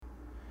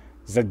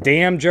The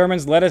damn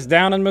Germans let us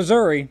down in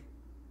Missouri.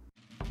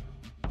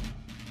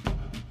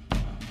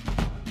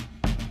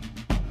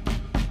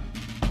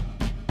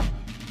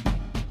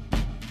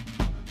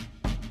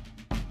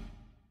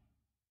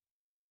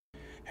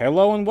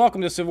 Hello and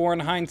welcome to Civil War in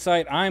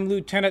Hindsight. I'm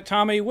Lieutenant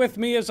Tommy. With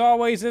me, as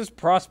always, is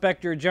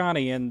Prospector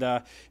Johnny. And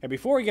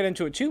before we get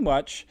into it too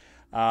much,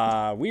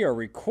 we are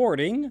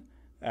recording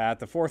at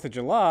the 4th of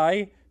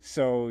July,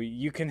 so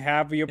you can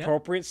have the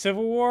appropriate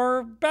Civil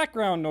War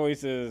background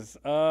noises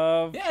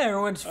of... Yeah,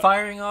 everyone's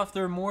firing off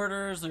their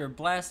mortars, they're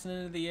blasting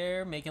into the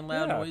air, making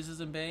loud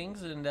noises and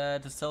bangs, and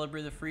to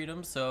celebrate the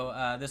freedom.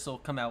 So this will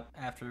come out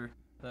after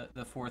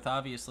the 4th,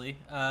 obviously.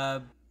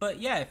 But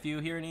yeah, if you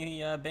hear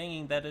any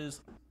banging, that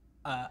is...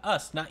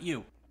 us, not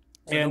you.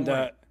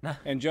 So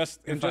and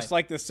just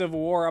like the Civil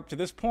War up to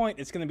this point,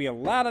 it's going to be a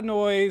lot of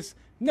noise,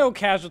 no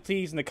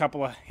casualties, and a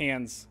couple of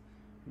hands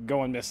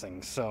going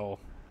missing. So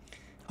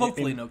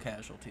hopefully no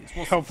casualties.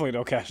 Hopefully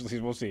no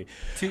casualties. We'll see.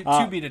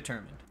 To be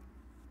determined.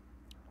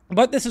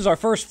 But this is our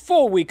first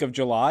full week of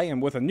July,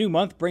 and with a new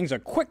month brings a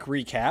quick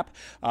recap.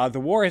 The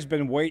war has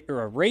been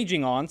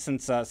raging on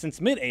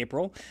since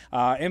mid-April,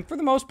 and for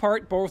the most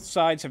part, both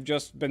sides have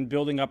just been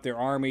building up their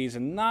armies,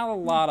 and not a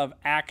lot of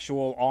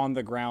actual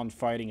on-the-ground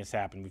fighting has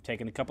happened. We've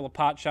taken a couple of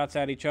pot shots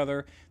at each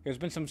other. There's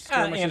been some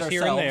skirmishes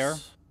here and there.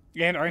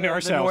 And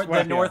ourselves.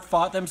 The North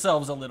fought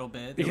themselves a little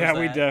bit. We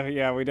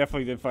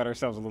definitely did fight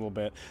ourselves a little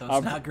bit. So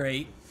it's not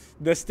great.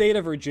 The state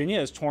of Virginia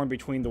is torn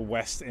between the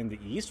West and the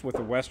East, with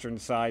the western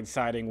side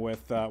siding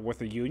with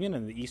the Union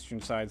and the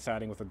eastern side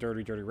siding with the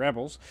dirty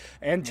rebels.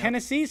 And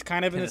Tennessee's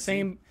kind of in the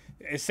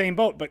same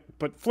boat,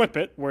 but flip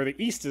it, where the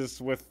East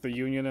is with the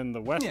Union and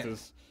the West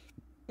is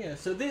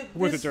so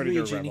with this the dirty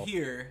region rebel.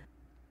 Here,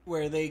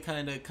 where they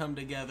kind of come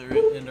together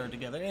and are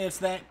together, and it's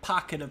that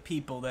pocket of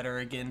people that are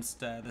against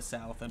the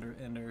South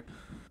and are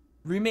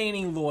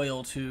remaining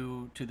loyal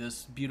to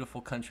this beautiful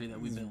country that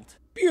we built.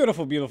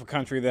 Beautiful, beautiful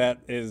country that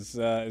is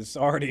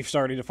already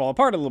starting to fall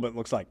apart a little bit,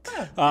 looks like.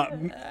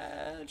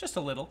 Just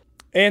a little.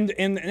 And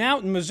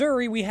out in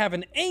Missouri, we have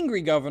an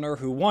angry governor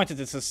who wanted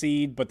to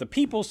secede, but the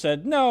people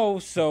said no,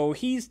 so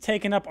he's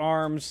taken up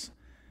arms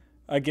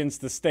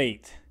against the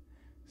state.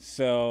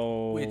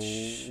 So,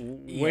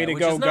 way to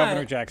go,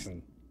 Governor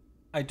Jackson.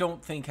 I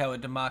don't think how a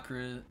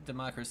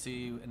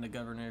democracy and the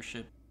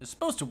governorship is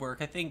supposed to work.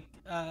 I think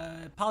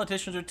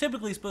politicians are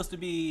typically supposed to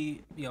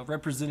be,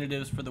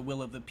 representatives for the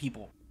will of the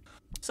people.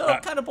 So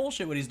kind of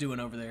bullshit what he's doing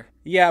over there.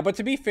 Yeah, but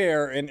to be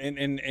fair,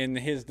 in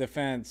his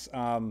defense,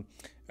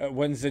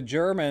 when the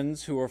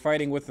Germans who were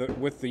fighting with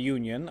the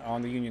Union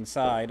on the Union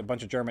side, a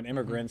bunch of German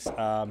immigrants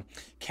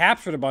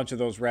captured a bunch of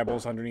those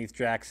rebels underneath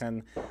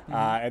Jackson,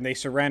 and they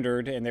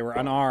surrendered and they were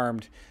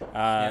unarmed.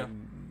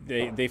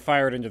 They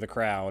fired into the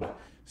crowd.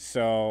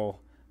 So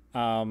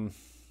that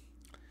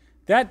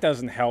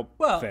doesn't help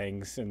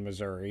things in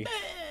Missouri.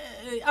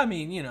 I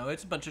mean,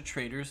 it's a bunch of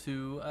traitors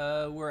who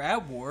were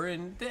at war,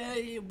 and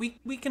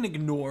we can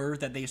ignore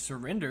that they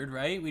surrendered,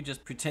 right? We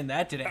just pretend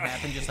that didn't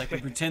happen, just like we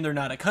pretend they're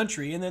not a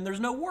country, and then there's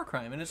no war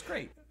crime, and it's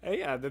great.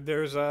 Yeah, then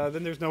there's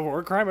no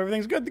war crime.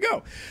 Everything's good to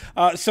go.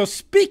 So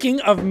speaking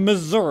of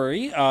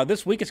Missouri,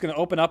 this week it's going to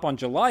open up on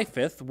July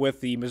 5th with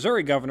the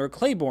Missouri Governor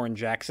Claiborne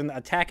Jackson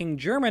attacking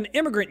German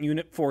immigrant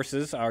Union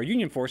forces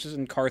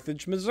in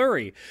Carthage,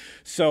 Missouri.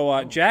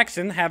 So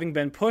Jackson, having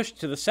been pushed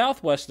to the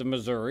southwest of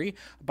Missouri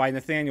by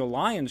Nathaniel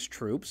Lyon's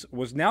troops,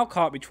 was now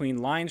caught between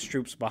Lyon's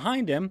troops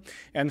behind him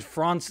and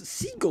Franz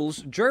Sigel's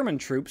German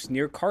troops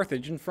near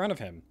Carthage in front of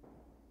him.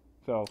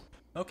 So...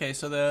 Okay,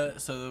 so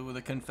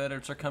the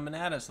Confederates are coming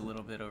at us a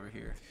little bit over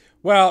here.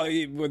 Well,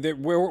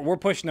 we're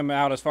pushing them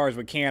out as far as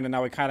we can, and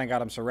now we kind of got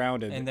them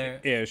surrounded,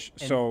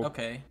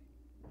 okay.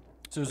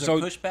 So is there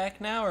pushback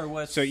now, or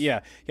what? So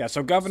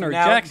So Governor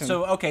Jackson.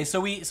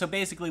 So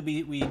basically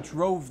we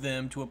drove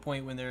them to a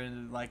point when they're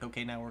like,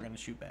 okay, now we're going to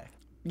shoot back.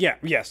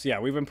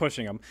 We've been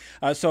pushing them.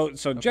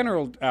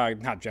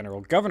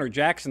 Governor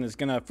Jackson is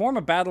going to form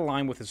a battle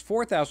line with his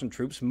 4,000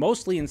 troops,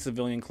 mostly in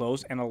civilian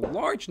clothes, and a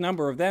large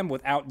number of them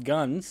without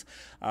guns,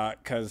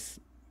 because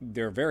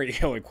they're very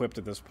ill-equipped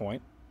at this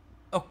point.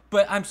 Oh,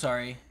 but I'm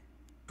sorry.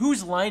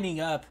 Who's lining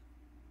up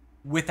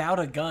without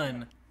a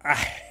gun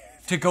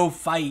to go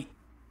fight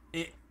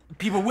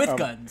people with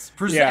guns?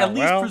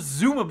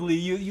 Presumably,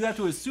 you have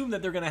to assume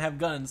that they're going to have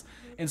guns.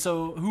 And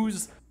so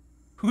who's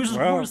the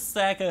poor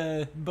sack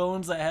of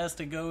bones that has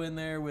to go in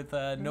there with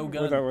no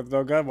gun? With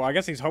no gun? Well, I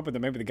guess he's hoping that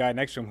maybe the guy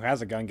next to him who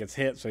has a gun gets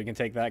hit so he can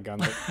take that gun.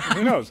 But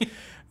who knows?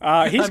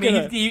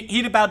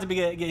 He's about to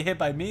get hit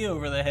by me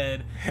over the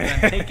head, and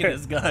I'm taking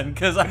his gun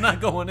because I'm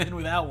not going in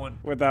without one.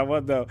 Without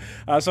one, though.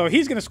 So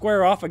he's going to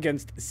square off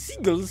against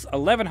Sigel's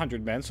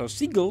 1,100 men. So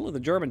Sigel,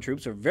 the German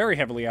troops, are very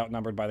heavily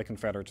outnumbered by the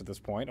Confederates at this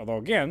point. Although,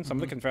 again, some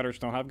of the Confederates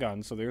don't have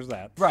guns, so there's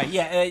that. Right,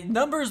 yeah.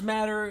 Numbers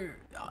matter.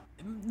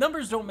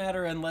 Numbers don't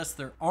matter unless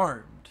they're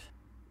armed.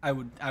 I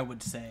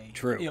would say.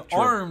 True. You know, true.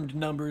 Armed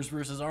numbers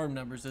versus armed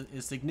numbers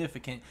is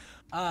significant.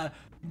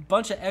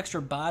 Bunch of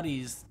extra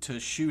bodies to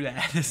shoot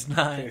at is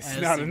not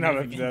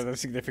significant.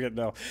 Significant,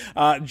 no.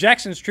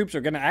 Jackson's troops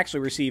are going to actually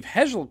receive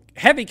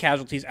heavy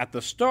casualties at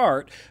the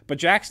start, but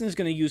Jackson is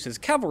going to use his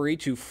cavalry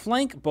to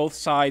flank both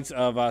sides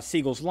of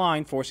Sigel's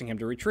line, forcing him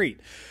to retreat.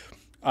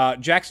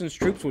 Jackson's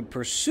troops would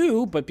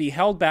pursue, but be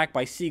held back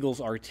by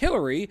Sigel's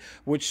artillery,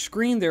 which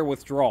screened their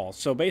withdrawal.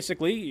 So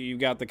basically, you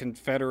got the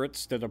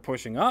Confederates that are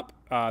pushing up.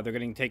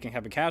 They're taking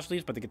heavy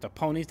casualties, but they get the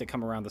ponies that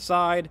come around the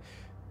side.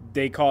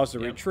 They cause the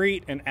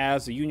retreat, and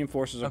as the Union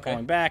forces are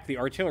pulling back, the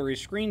artillery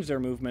screens their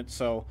movement,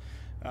 so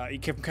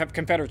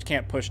Confederates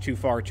can't push too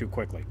far too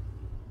quickly.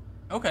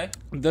 Okay.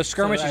 The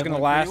skirmish is going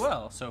to last pretty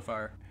well so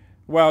far.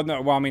 Well, no.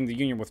 Well, I mean the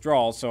Union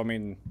withdrawal, so I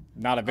mean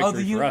not a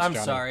victory for us. I'm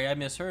sorry, I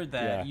misheard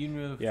that. The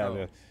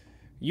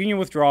Union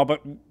withdrawal,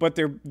 but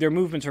their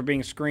movements are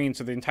being screened,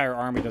 so the entire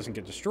army doesn't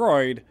get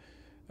destroyed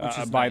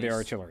by the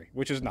artillery,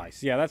 which is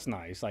nice. Yeah, that's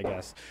nice, I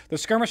guess. The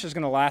skirmish is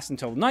going to last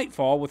until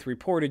nightfall, with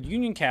reported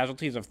Union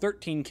casualties of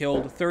 13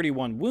 killed,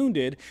 31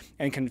 wounded,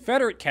 and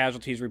Confederate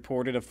casualties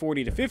reported of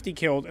 40 to 50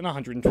 killed and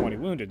 120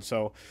 wounded.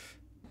 So,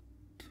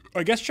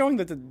 I guess showing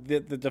that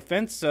the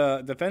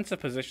defensive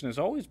position is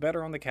always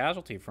better on the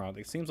casualty front.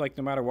 It seems like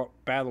no matter what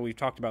battle we've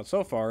talked about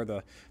so far,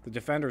 the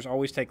defenders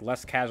always take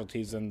less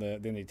casualties than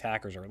the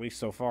attackers, or at least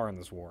so far in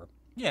this war.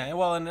 Yeah,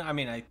 well, and I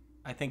mean,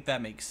 I think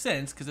that makes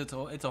sense, because it's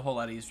a whole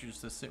lot easier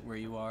just to sit where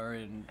you are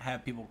and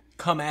have people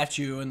come at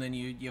you, and then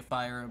you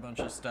fire a bunch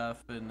of stuff,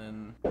 and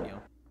then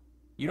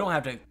you don't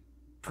have to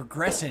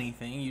progress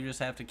anything. You just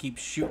have to keep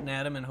shooting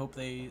at them and hope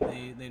they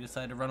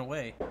decide to run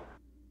away.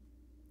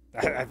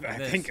 I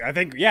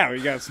think yeah,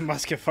 we got some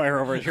musket fire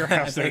over at your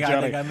house there,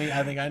 Johnny.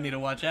 I think I need to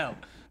watch out.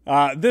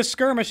 This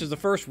skirmish is the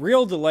first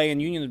real delay in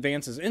Union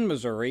advances in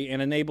Missouri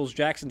and enables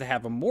Jackson to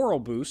have a morale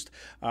boost,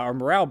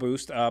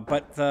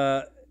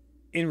 but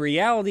in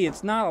reality,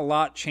 it's not a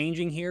lot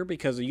changing here,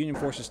 because the Union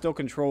forces still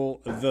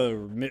control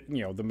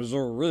the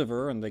Missouri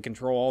River, and they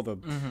control all the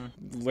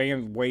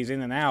landways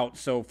in and out.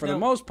 So for the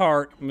most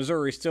part,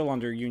 Missouri is still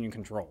under Union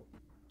control.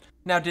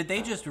 Now, did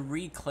they just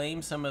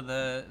reclaim some of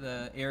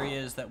the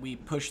areas that we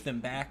pushed them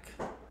back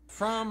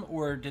from,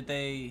 or did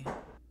they?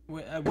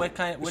 What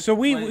kind? What, so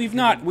we've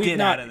not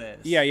out of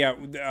this?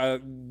 Yeah.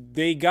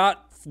 They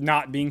got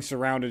not being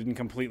surrounded and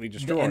completely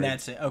destroyed, and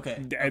that's it.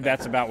 Okay. And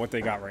that's about what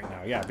they got right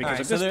now. Yeah, because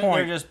at this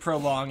point they're just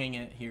prolonging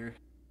it here.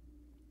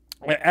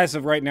 As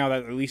of right now,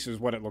 that at least is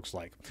what it looks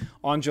like.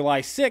 On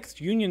July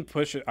 6th, Union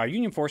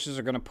forces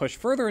are going to push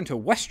further into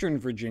western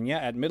Virginia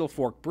at Middle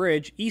Fork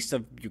Bridge, east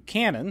of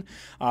Buchanan,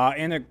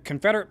 and the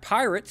Confederate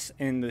pirates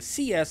in the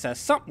CSS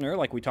Sumter,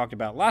 like we talked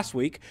about last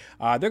week,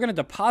 they're going to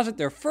deposit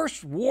their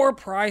first war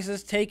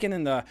prizes taken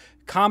in the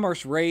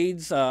commerce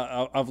raids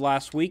of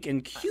last week in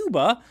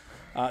Cuba.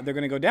 They're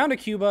going to go down to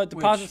Cuba,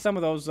 deposit some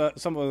of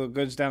the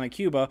goods down in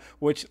Cuba,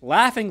 which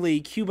laughingly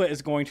Cuba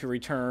is going to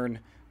return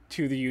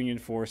to the Union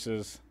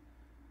forces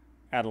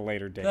at a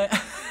later date.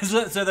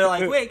 So they're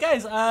like, wait,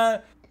 guys,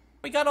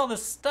 we got all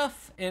this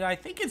stuff, and I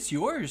think it's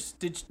yours.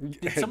 Did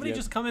somebody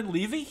just come and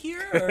leave it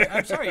here? Or,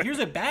 I'm sorry, here's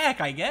it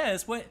back, I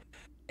guess. What?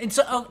 And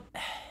so,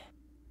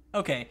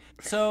 okay,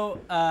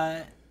 so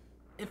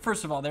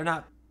first of all, they're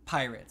not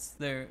pirates.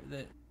 They're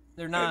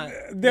not.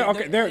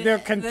 They're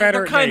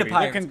Confederate kind Navy. Of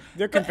pirates.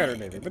 They're Confederate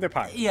Navy, but they're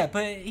pirates. Yeah,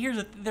 but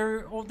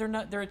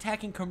they're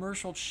attacking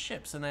commercial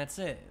ships, and that's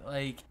it.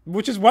 Like,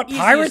 which is what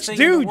pirates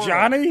do,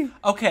 Johnny.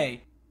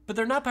 Okay. But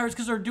they're not pirates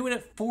because they're doing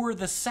it for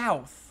the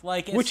South,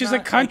 which is a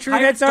country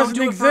that doesn't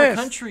exist. For a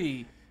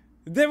country.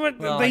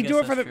 They do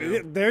it for the.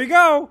 True. There you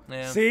go.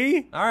 Yeah.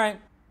 See. All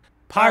right.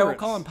 Pirates. We'll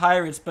call them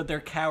pirates, but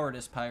they're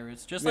cowardice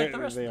pirates, just like the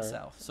rest of the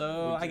South.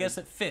 So I guess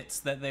it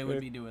fits that they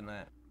would be doing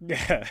that.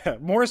 Yeah.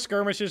 More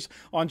skirmishes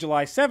on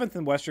July 7th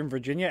in western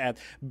Virginia at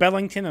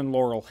Bellington and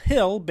Laurel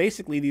Hill.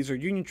 Basically, these are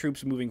Union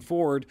troops moving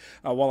forward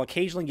while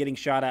occasionally getting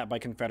shot at by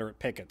Confederate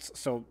pickets.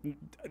 So,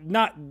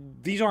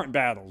 these aren't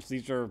battles.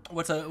 These are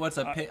what's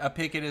a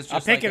picket is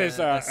just a picket is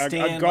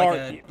a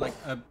guard, like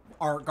a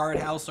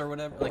guardhouse or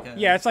whatever.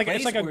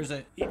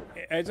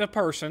 It's a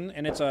person,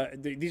 and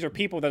these are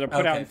people that are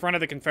put out in front of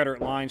the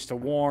Confederate lines to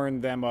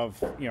warn them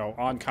of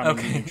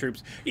oncoming Union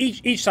troops.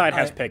 Each side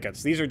has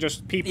pickets. These are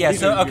just people. Yeah. Your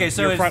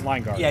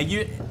frontline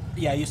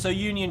guard. So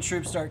Union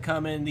troops start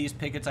coming. These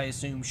pickets, I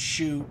assume,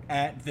 shoot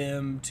at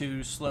them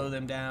to slow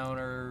them down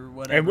or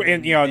whatever.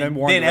 And then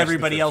warn. Then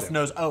everybody else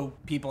knows. Oh,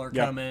 people are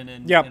coming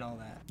and all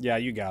that. Yeah,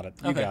 you got it.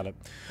 Got it.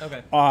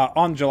 Okay.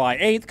 On July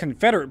 8th,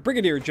 Confederate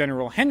Brigadier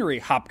General Henry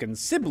Hopkins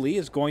Sibley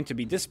is going to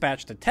be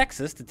dispatched to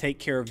Texas to take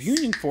care of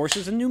Union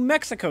forces in New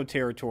Mexico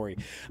territory.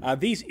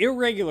 These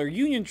irregular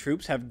Union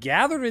troops have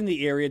gathered in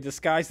the area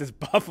disguised as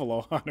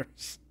buffalo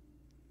hunters.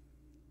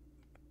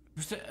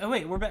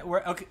 Wait, we're back.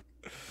 Okay.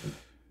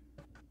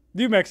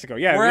 New Mexico.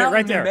 Yeah, We're out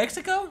right in there. New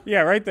Mexico?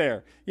 Yeah, right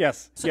there.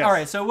 Yes. So, yes. All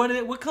right. So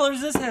what color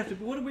does this have to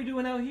be? What are we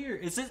doing out here?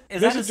 Is that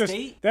a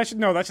state? That's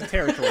a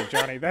territory,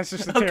 Johnny. That's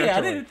just a territory. Okay,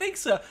 I didn't think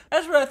so.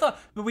 That's what I thought.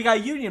 But we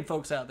got Union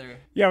folks out there.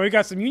 Yeah, we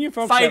got some Union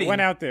folks fighting. that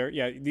went out there.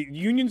 Yeah, the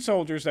Union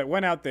soldiers that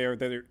went out there.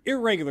 That are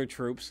irregular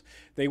troops.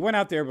 They went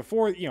out there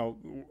before,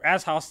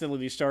 as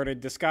hostilities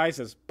started, disguised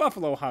as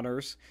buffalo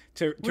hunters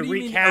to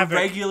wreak havoc.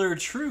 Irregular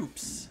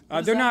troops.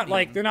 They're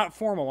not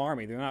formal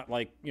army. They're not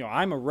like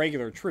I'm a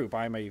regular troop.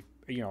 I'm paid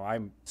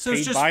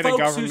it's just by folks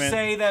the government who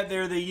say that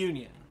they're the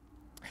Union.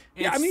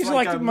 Yeah, I mean, these are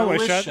like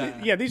militia.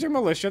 Yeah, these are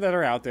militia that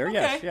are out there. Okay.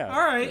 Yes, yeah.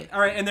 All right,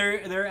 and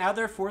they're out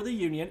there for the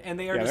Union, and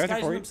they are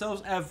disguising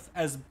themselves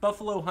as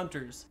buffalo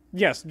hunters.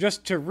 Yes,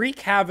 just to wreak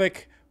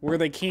havoc where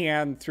they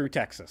can through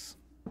Texas.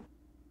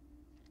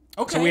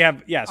 Okay. So we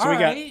got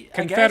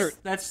Confederate.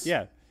 That's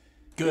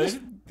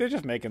good. They're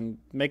just making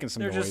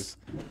some noise.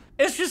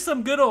 It's just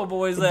some good old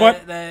boys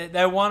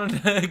that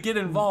wanted to get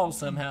involved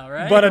somehow,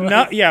 right?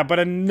 But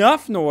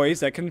enough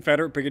noise that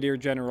Confederate Brigadier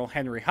General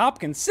Henry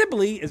Hopkins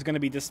Sibley is going to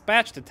be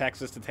dispatched to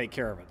Texas to take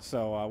care of it.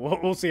 So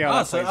we'll see how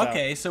that plays out.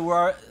 Okay,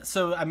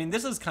 so I mean,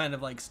 this is kind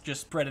of like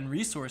just spreading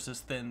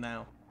resources thin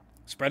now.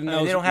 Spreading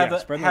those. They don't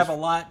have a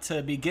lot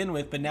to begin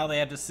with, but now they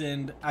have to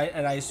send. I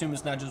assume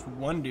it's not just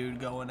one dude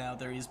going out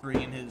there. He's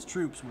bringing his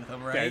troops with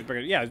him, right?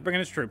 He's bringing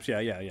his troops. Yeah.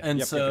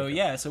 And so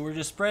we're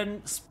just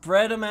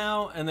spread them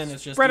out, and then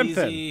it's just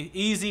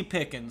easy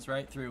pickings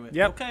right through it.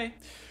 Yep. Okay.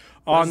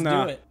 Let's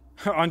do it.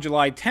 On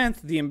July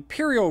 10th, the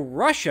Imperial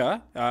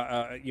Russia,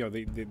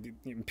 the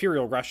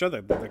Imperial Russia,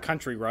 the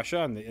country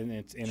Russia, in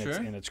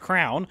its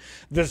crown,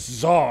 the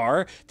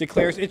Tsar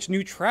declares its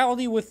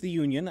neutrality with the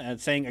Union,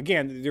 and saying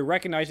again they're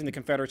recognizing the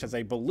Confederates as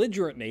a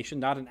belligerent nation,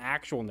 not an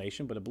actual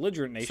nation, but a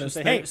belligerent nation.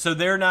 So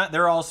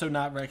they're also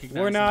not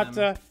recognizing. We're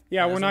not.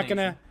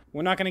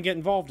 We're not going to get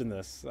involved in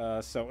this.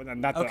 I'm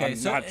not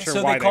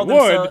sure why they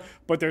would,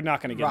 but they're not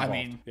going to get involved. I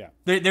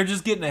mean, they're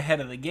just getting ahead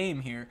of the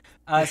game here.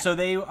 So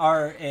they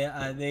are.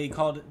 They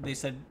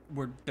said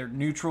they're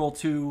neutral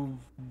to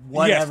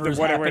whatever's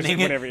happening.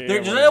 Whatever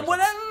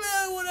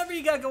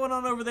you got going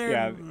on over there.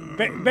 Yeah.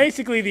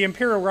 Basically, the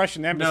Imperial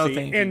Russian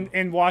Embassy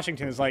in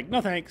Washington is like,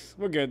 no thanks,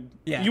 we're good.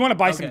 Yeah. You want to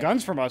buy some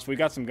guns from us? We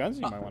got some guns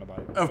you might want to buy.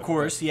 Of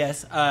course,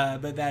 yes.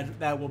 But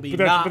that will be you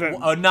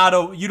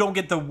don't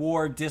get the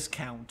war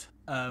discount.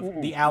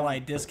 The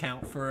Allied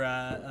discount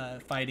for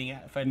fighting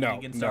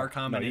against our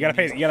common. No, you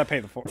gotta pay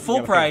the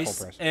full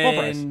price,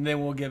 and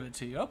then we'll give it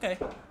to you. Okay.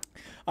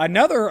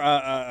 Another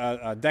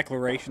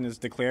declaration is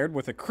declared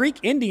with the Creek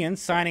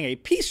Indians signing a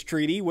peace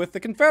treaty with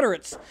the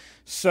Confederates.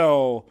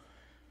 So.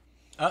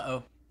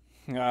 But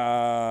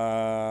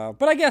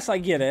I guess I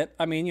get it.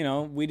 I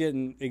mean, we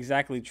didn't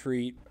exactly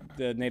treat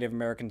the Native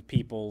American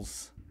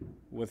peoples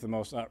with the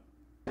most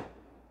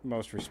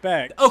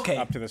respect up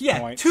to this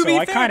point. So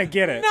I kind of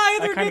get it.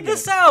 Neither did the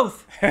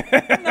South.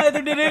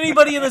 Neither did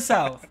anybody in the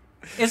South.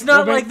 It's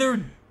not like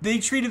they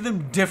treated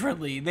them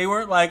differently. They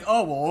weren't like,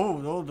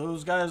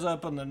 those guys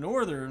up in the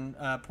northern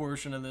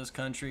portion of this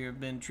country have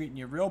been treating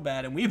you real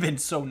bad, and we've been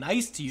so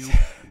nice to you,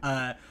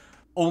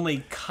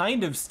 only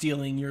kind of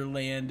stealing your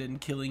land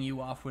and killing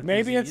you off with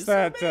maybe disease. It's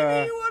that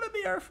maybe you want to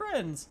be our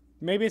friends.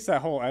 Maybe it's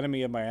that whole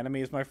enemy of my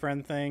enemy is my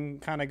friend thing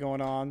kind of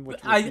going on.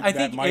 I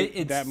think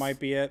that might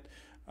be it.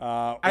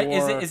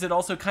 Is it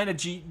also kind of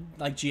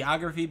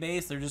geography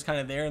based? They're just kind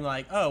of there and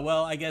like, oh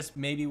well, I guess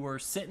maybe we're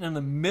sitting in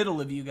the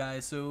middle of you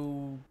guys,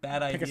 so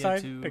bad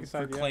idea to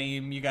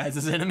proclaim you guys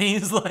as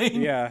enemies.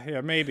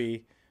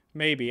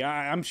 Maybe.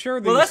 I'm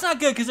sure. Well, that's not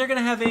good because they're going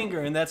to have anger,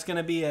 and that's going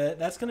to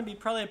be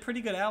probably a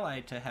pretty good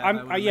ally to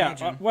have.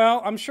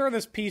 I'm sure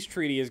this peace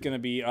treaty is going to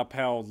be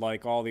upheld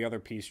like all the other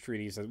peace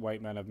treaties that white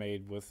men have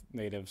made with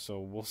natives. So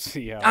we'll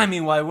see how. I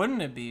mean, why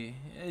wouldn't it be?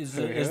 Is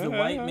the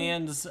white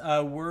man's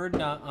word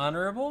not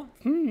honorable?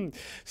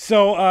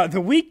 So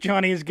the week,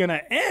 Johnny, is going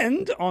to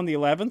end on the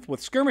 11th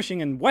with skirmishing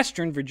in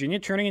Western Virginia,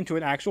 turning into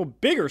an actual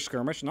bigger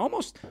skirmish and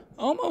almost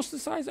the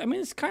size. I mean,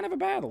 it's kind of a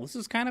battle. This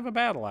is kind of a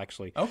battle,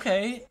 actually.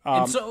 Okay,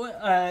 and so.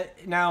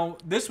 Now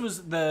this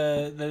was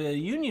the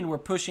Union were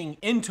pushing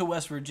into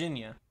West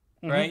Virginia,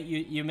 right?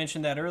 You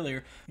mentioned that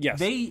earlier.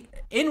 Yes.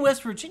 In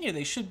West Virginia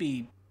they should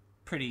be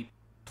pretty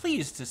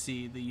pleased to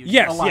see the Union.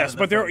 Yes,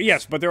 but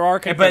there are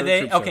Confederate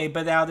troops. Okay,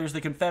 but now there's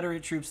the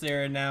Confederate troops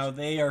there, and now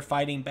they are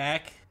fighting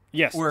back.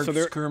 Yes, or so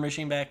they're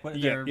skirmishing back.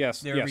 They're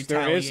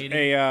retaliating.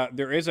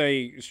 There is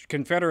a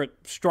Confederate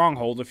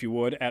stronghold, if you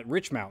would, at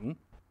Rich Mountain.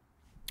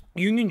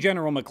 Union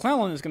General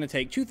McClellan is going to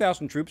take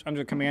 2,000 troops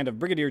under the command of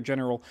Brigadier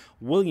General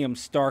William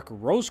Stark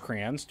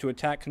Rosecrans to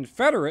attack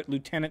Confederate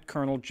Lieutenant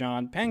Colonel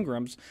John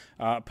Pengram's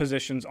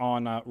positions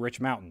on Rich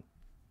Mountain.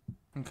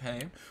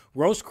 Okay.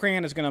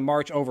 Rosecrans is going to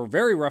march over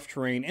very rough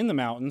terrain in the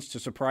mountains to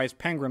surprise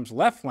Pengram's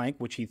left flank,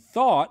 which he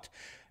thought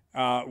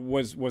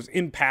was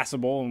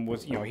impassable and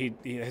was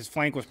his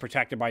flank was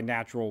protected by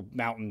natural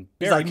mountain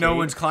barricades. It's like no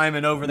one's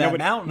climbing over that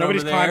mountain.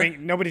 Nobody's over climbing.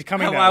 There. Nobody's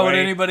coming that way. Why would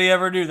anybody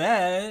ever do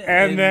that?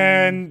 And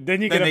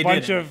then you get a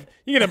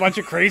bunch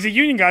of crazy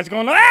Union guys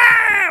going,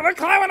 we're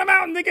climbing a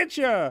mountain to get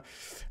you.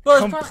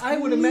 Well, I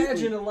would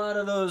imagine a lot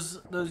of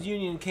those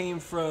Union came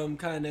from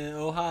kind of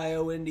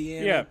Ohio,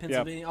 Indiana,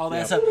 Pennsylvania, all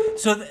that stuff.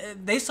 So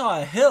they saw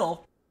a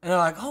hill. And they're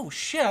like, oh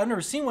shit! I've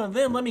never seen one of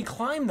them. Let me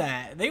climb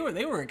that. They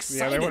were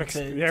excited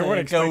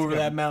to go over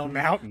that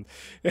mountain.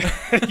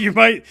 You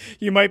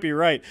might be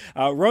right.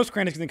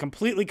 Rosecrans is going to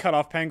completely cut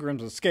off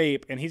Pengram's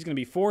escape, and he's going to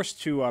be forced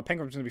to.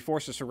 Pengram's going to be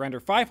forced to surrender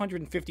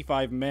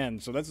 555 men.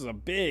 So this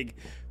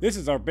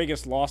is our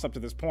biggest loss up to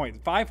this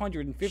point.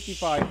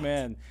 555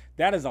 men.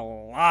 That is a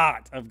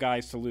lot of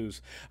guys to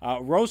lose.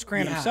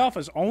 Rosecrans himself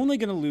is only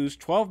going to lose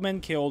 12 men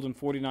killed and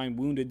 49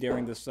 wounded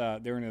during this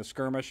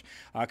skirmish.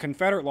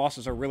 Confederate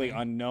losses are really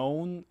unknown.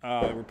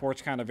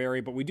 Reports kind of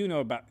vary, but we do know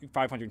about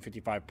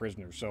 555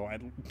 prisoners. So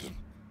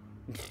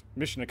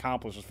mission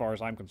accomplished as far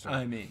as I'm concerned.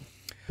 I mean,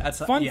 that's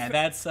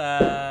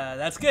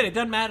good. It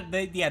doesn't matter.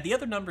 The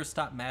other numbers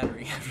stop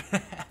mattering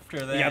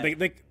after that.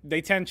 Yeah,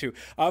 they tend to.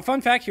 Fun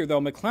fact here, though,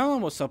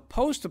 McClellan was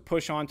supposed to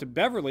push on to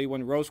Beverly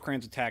when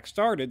Rosecrans' attack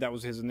started. That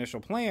was his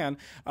initial plan.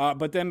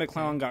 But then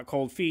McClellan got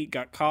cold feet,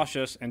 got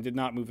cautious, and did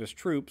not move his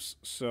troops.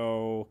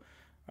 So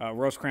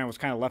Rosecrans was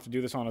kind of left to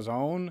do this on his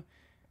own.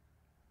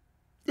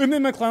 And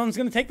then McClellan's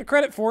going to take the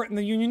credit for it in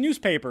the Union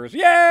newspapers.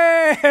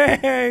 Yay!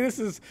 This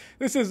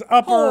is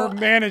upper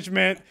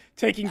management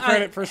taking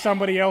credit for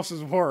somebody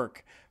else's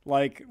work,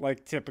 like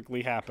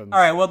typically happens. All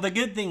right. Well, the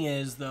good thing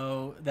is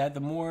though that the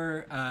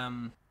more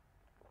kind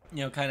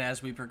of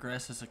as we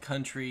progress as a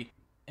country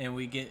and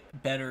we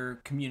get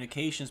better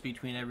communications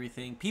between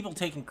everything, people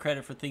taking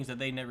credit for things that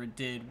they never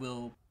did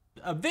will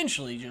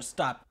eventually just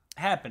stop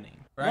happening,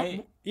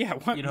 right?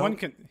 One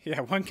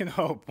can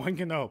hope.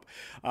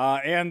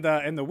 And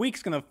the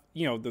week's gonna,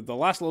 the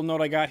last little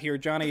note I got here,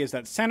 Johnny, is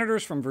that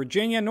senators from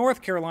Virginia,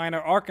 North Carolina,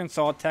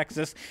 Arkansas,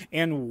 Texas,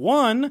 and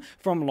one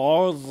from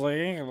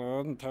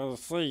Louisiana,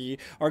 Tennessee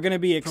are going to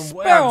be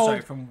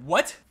expelled. From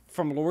what?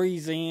 From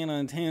Louisiana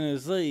and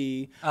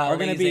Tennessee are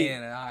going to be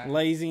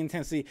Louisiana and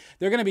Tennessee.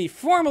 They're going to be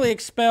formally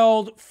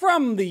expelled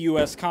from the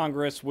U.S.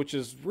 Congress, which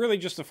is really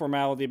just a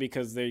formality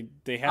because they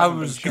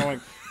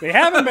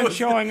haven't been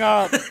showing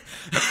up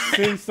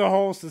since the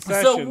whole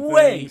secession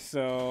thing.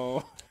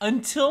 So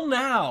until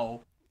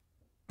now,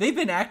 they've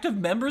been active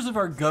members of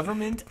our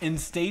government in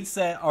states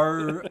that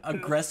are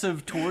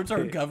aggressive towards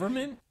our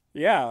government.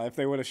 Yeah, if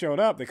they would have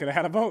showed up, they could have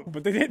had a vote,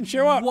 but they didn't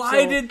show up.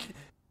 Why did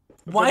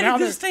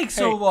this take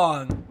so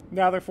long?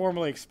 Now they're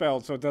formally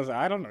expelled, so it doesn't.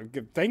 I don't know.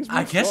 Things.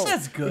 I guess slow.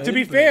 That's good. But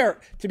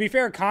to be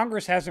fair,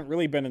 Congress hasn't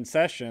really been in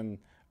session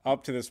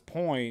up to this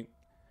point.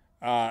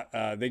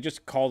 They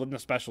just called it a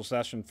special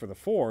session for the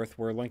 4th,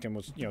 where Lincoln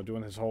was,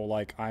 doing his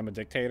whole I'm a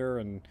dictator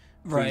and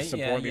please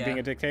support me being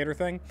a dictator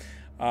thing.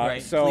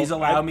 Right. So please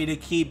allow me to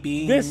keep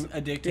being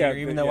a dictator,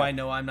 even though I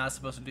know I'm not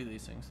supposed to do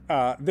these things.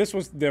 This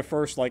was their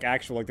first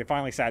actual they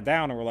finally sat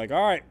down and were like,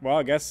 all right, well,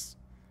 I guess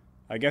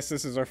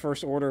this is our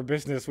first order of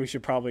business. We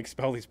should probably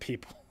expel these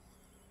people.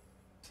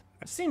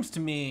 It seems to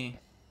me,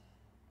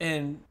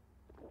 and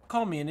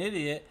call me an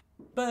idiot,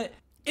 but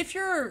if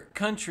your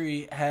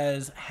country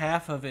has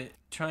half of it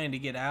trying to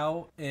get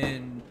out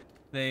and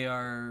they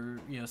are,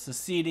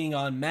 seceding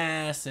en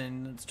masse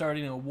and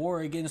starting a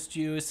war against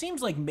you, it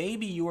seems like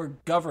maybe your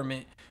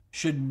government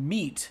should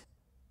meet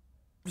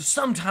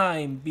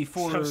sometime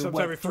before,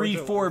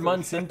 3-4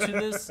 months into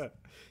this?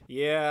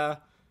 Yeah.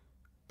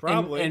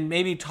 Probably. And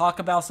maybe talk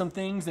about some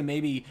things and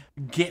maybe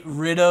get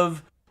rid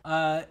of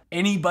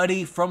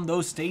anybody from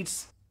those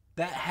states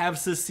that have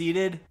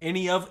seceded.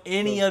 Any of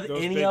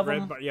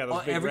them.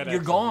 You're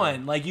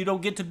gone. You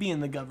don't get to be in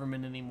the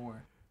government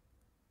anymore.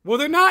 Well,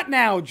 they're not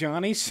now,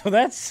 Johnny. So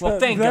that's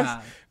thank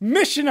God.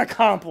 Mission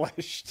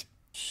accomplished.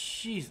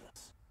 Jesus.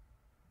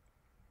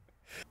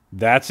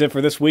 That's it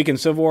for this week in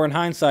Civil War in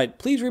Hindsight.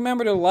 Please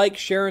remember to like,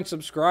 share, and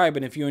subscribe.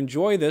 And if you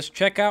enjoy this,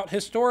 check out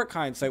Historic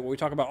Hindsight, where we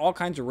talk about all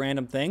kinds of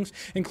random things,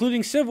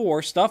 including Civil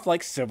War stuff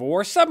like Civil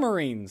War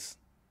submarines.